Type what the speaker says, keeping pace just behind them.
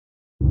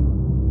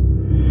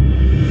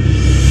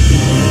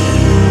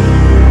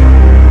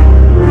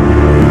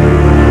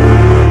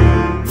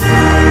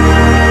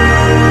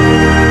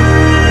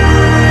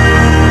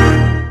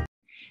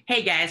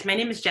Hey guys, my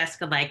name is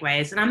Jessica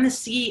Leichtweisz, and I'm the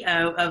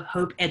CEO of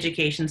Hope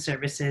Education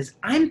Services.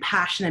 I'm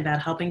passionate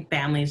about helping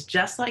families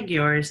just like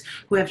yours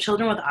who have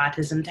children with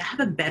autism to have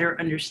a better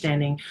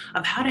understanding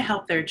of how to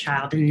help their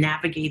child and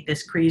navigate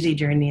this crazy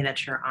journey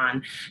that you're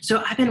on.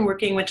 So I've been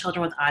working with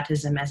children with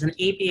autism as an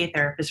ABA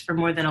therapist for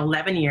more than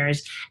 11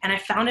 years, and I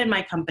founded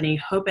my company,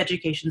 Hope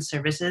Education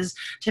Services,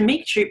 to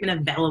make treatment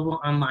available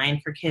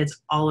online for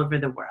kids all over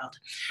the world.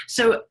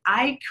 So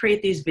I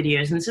create these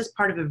videos, and this is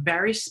part of a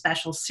very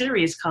special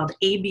series called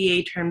ABA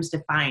Terms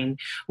Defined,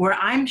 where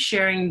I'm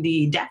sharing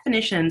the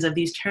definitions of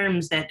these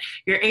terms that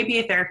your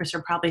ABA therapists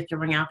are probably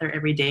throwing out there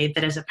every day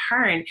that as a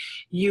parent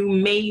you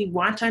may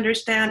want to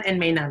understand and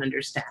may not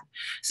understand.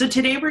 So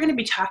today we're going to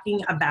be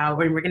talking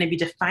about, and we're going to be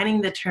defining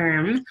the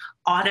term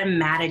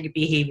automatic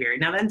behavior.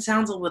 Now that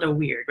sounds a little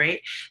weird, right?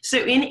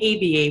 So in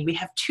ABA we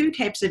have two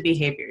types of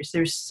behaviors.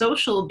 There's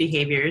social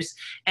behaviors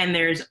and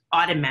there's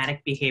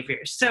automatic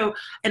behaviors. So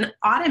an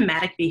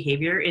automatic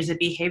behavior is a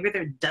behavior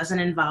that doesn't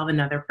involve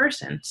another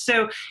person.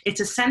 So it's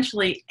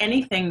essentially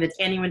anything that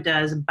anyone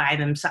does by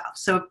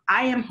themselves. So if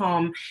I am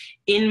home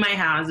in my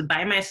house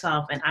by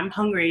myself and I'm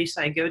hungry,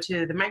 so I go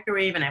to the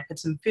microwave and I put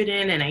some food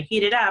in and I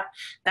heat it up,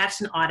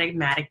 that's an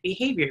automatic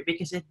behavior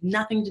because it has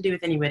nothing to do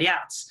with anybody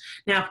else.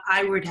 Now, if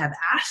I were to have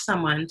asked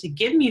someone to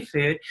give me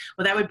food,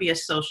 well, that would be a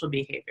social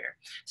behavior.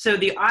 So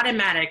the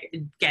automatic,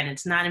 again,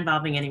 it's not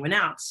involving anyone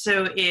else.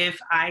 So if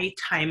I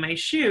tie my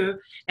shoe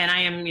and I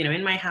am,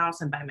 in my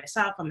house and by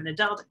myself, I'm an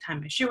adult, I tie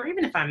my shoe, or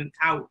even if I'm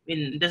out,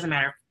 it doesn't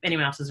matter if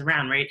anyone else is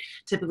around, right?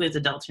 Typically as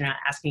adults, you're not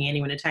asking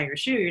anyone to tie your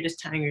shoe, you're just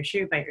tying your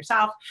shoe by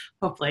yourself,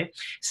 hopefully.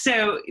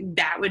 So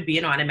that would be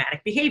an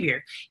automatic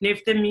behavior. And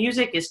if the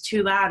music is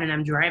too loud and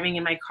I'm driving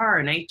in my car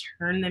and I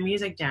turn the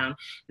music down,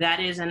 that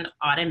is an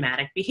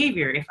automatic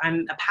behavior. If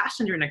I'm a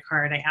passenger in a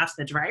car and I ask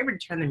the driver to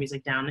turn the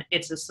music down,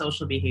 it's a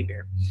social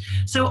behavior.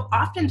 So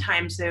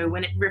oftentimes though,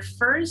 when it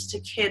refers to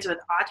kids with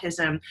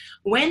autism,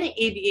 when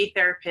ABA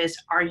therapists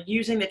are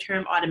using the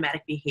term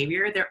automatic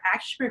behavior, they're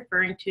actually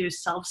referring to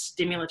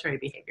self-stimulatory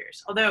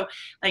behaviors. Although,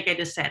 like I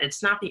just said,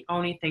 it's not the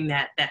only thing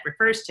that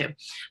refers to.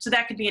 So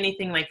that could be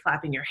anything like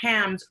flapping your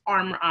hands,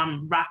 arm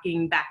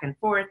rocking back and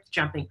forth,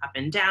 jumping up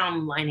and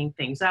down, lining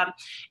things up,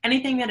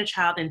 anything that a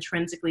child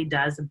intrinsically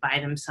does by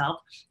themselves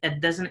that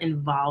doesn't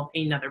involve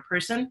another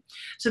person.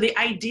 So the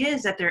idea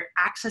is that they're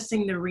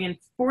accessing the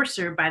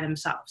reinforcer by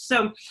themselves.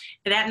 So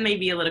that may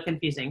be a little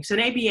confusing. So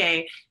in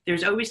ABA,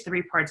 there's always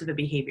three parts of a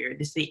behavior.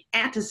 There's the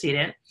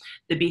antecedent,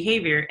 the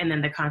behavior, and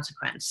then the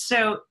consequence.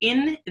 So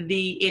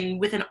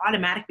with an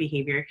automatic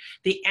behavior,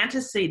 the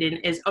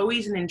antecedent is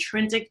always an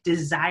intrinsic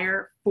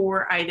desire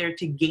for either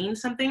to gain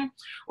something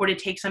or to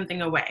take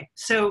something away.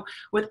 So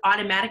with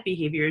automatic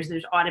behaviors,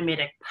 there's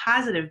automatic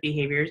positive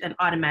behaviors and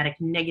automatic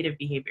negative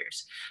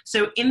behaviors.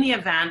 So in the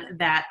event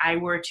that I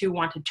were to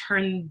want to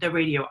turn the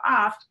radio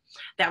off,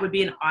 that would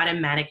be an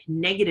automatic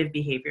negative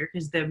behavior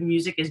because the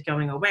music is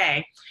going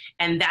away,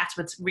 and that's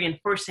what's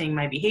reinforcing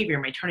my behavior.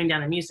 My turning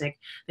down the music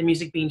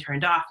being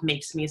turned off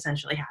makes me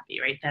essentially happy,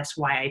 right? That's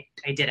why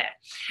I did it.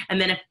 And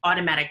then if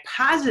automatic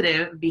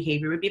positive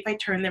behavior would be if I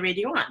turn the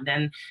radio on,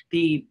 then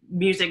the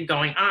music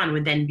going on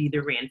would then be the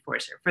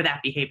reinforcer for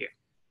that behavior.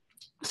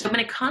 So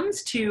when it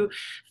comes to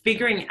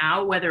figuring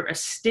out whether a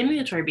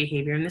stimulatory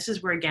behavior, and this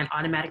is where, again,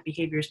 automatic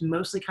behaviors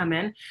mostly come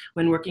in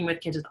when working with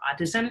kids with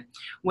autism,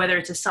 whether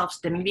it's a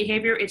self-stimming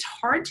behavior, it's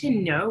hard to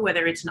know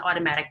whether it's an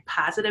automatic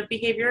positive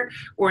behavior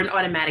or an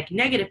automatic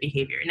negative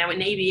behavior. Now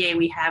in ABA,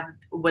 we have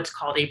what's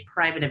called a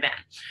private event,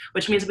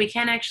 which means we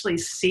can't actually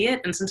see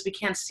it. And since we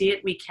can't see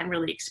it, we can't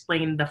really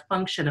explain the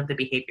function of the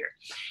behavior.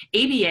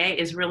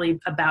 ABA is really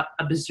about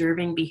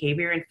observing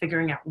behavior and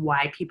figuring out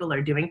why people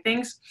are doing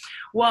things.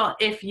 Well,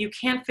 if you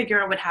can't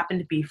figure out what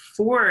happened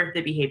before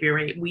the behavior,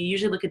 right? We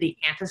usually look at the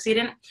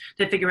antecedent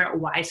to figure out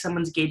why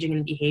someone's engaging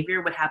in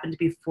behavior, what happened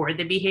before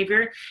the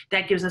behavior.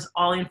 That gives us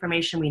all the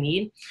information we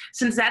need.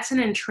 Since that's an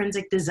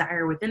intrinsic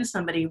desire within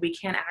somebody, we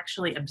can't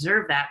actually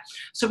observe that.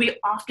 So we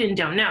often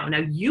don't know. Now,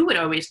 you would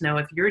always know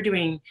if you're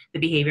doing the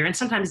behavior, and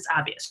sometimes it's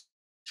obvious.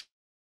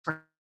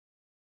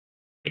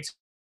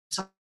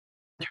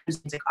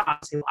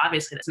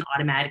 Obviously that's an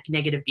automatic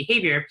negative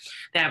behavior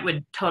that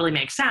would totally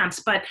make sense.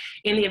 But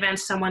in the event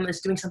someone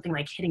is doing something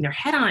like hitting their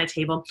head on a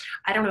table,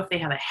 I don't know if they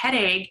have a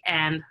headache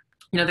and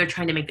they're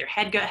trying to make their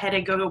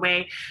headache go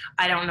away.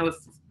 I don't know if,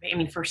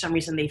 for some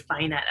reason they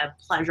find that a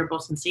pleasurable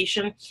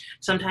sensation.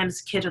 Sometimes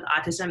kids with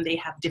autism, they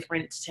have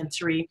different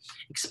sensory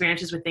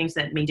experiences with things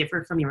that may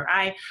differ from you or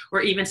I,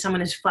 or even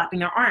someone is flapping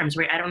their arms,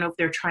 right? I don't know if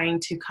they're trying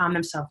to calm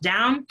themselves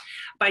down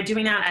by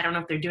doing that. I don't know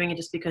if they're doing it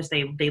just because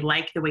they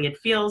like the way it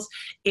feels.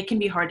 It can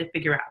be hard to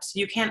figure out. So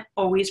you can't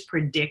always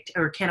predict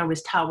or can't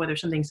always tell whether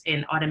something's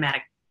an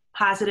automatic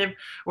positive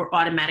or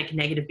automatic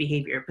negative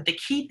behavior. But the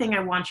key thing I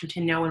want you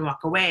to know and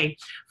walk away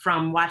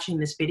from watching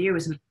this video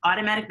is an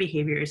automatic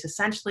behavior is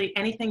essentially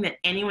anything that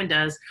anyone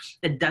does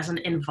that doesn't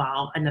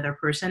involve another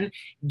person,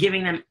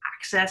 giving them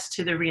access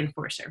to the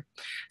reinforcer.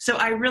 So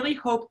I really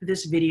hope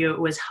this video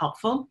was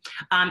helpful.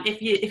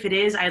 If it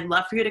is, I'd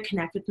love for you to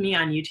connect with me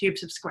on YouTube,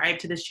 subscribe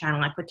to this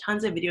channel. I put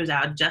tons of videos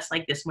out just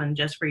like this one,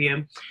 just for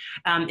you.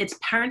 It's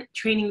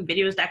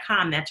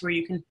parenttrainingvideos.com. That's where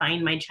you can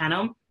find my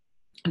channel.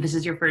 If this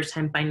is your first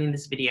time finding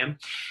this video.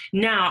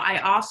 Now, I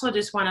also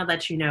just want to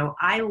let you know,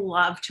 I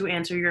love to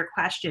answer your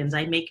questions.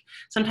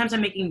 Sometimes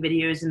I'm making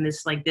videos in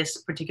this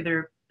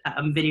particular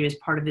video is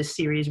part of this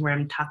series where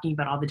I'm talking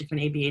about all the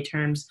different ABA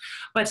terms,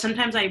 but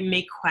sometimes I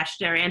make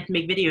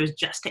videos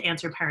just to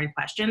answer parent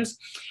questions.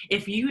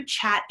 If you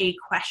chat a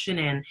question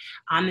in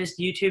on this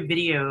YouTube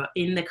video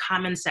in the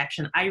comments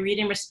section, I read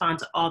and respond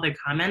to all the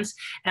comments,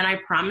 and I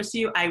promise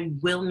you I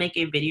will make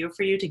a video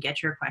for you to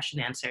get your question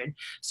answered.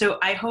 So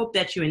I hope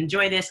that you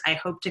enjoy this. I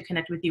hope to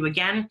connect with you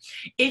again.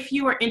 If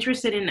you are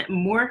interested in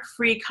more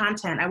free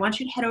content, I want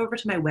you to head over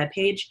to my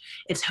webpage.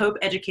 It's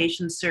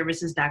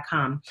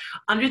hopeeducationservices.com.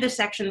 Under the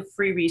section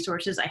free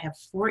resources, I have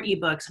 4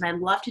 ebooks, and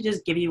I'd love to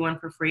just give you one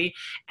for free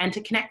and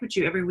to connect with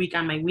you every week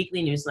on my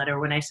weekly newsletter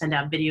when I send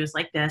out videos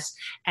like this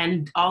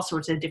and all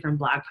sorts of different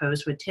blog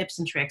posts with tips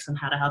and tricks on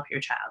how to help your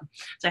child.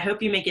 So I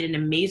hope you make it an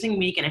amazing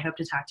week, and I hope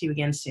to talk to you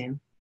again soon.